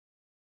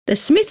The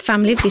Smith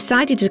family have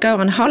decided to go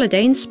on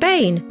holiday in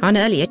Spain. On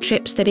earlier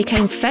trips, they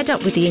became fed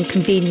up with the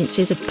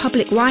inconveniences of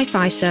public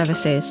Wi-Fi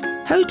services.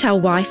 Hotel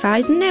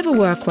Wi-Fis never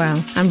work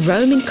well, and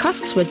roaming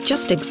costs were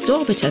just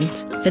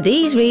exorbitant. For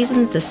these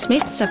reasons, the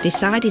Smiths have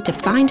decided to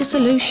find a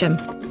solution.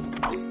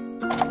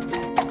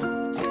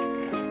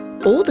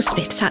 All the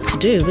Smiths had to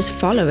do was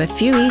follow a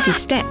few easy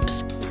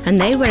steps, and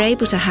they were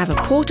able to have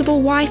a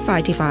portable Wi-Fi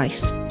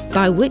device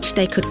by which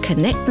they could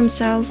connect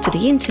themselves to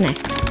the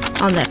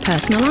internet on their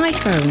personal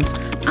iPhones,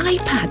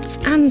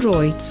 iPads,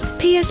 Androids,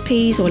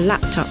 PSPs or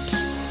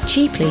laptops,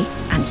 cheaply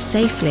and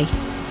safely.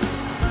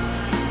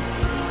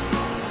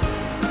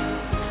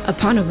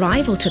 Upon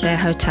arrival to their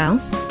hotel,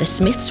 the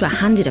Smiths were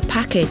handed a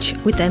package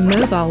with their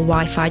mobile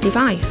Wi-Fi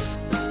device.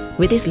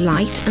 With this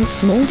light and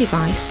small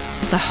device,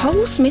 the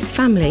whole Smith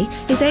family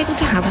is able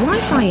to have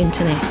Wi-Fi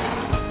internet.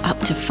 Up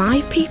to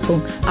 5 people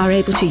are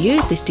able to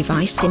use this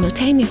device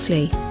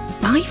simultaneously.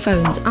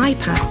 iPhones,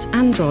 iPads,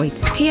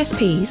 Androids,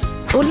 PSPs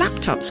or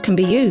laptops can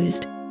be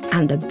used.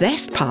 And the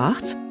best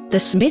part, the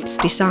Smiths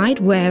decide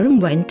where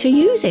and when to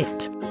use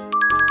it.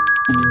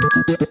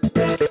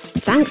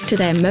 Thanks to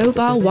their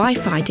mobile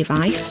Wi-Fi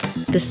device,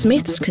 the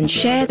Smiths can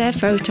share their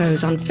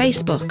photos on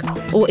Facebook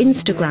or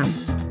Instagram,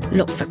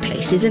 look for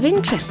places of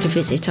interest to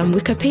visit on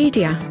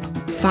Wikipedia,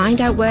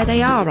 find out where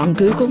they are on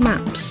Google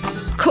Maps,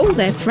 call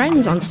their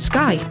friends on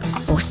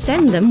Skype or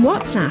send them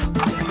WhatsApp.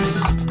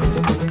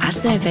 As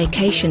their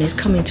vacation is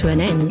coming to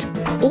an end,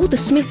 all the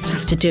Smiths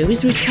have to do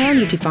is return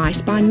the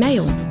device by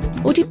mail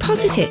or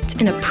deposit it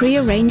in a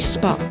pre-arranged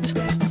spot.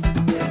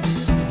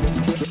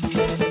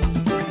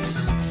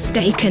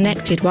 Stay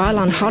connected while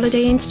on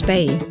holiday in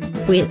Spain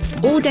with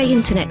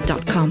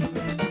alldayinternet.com.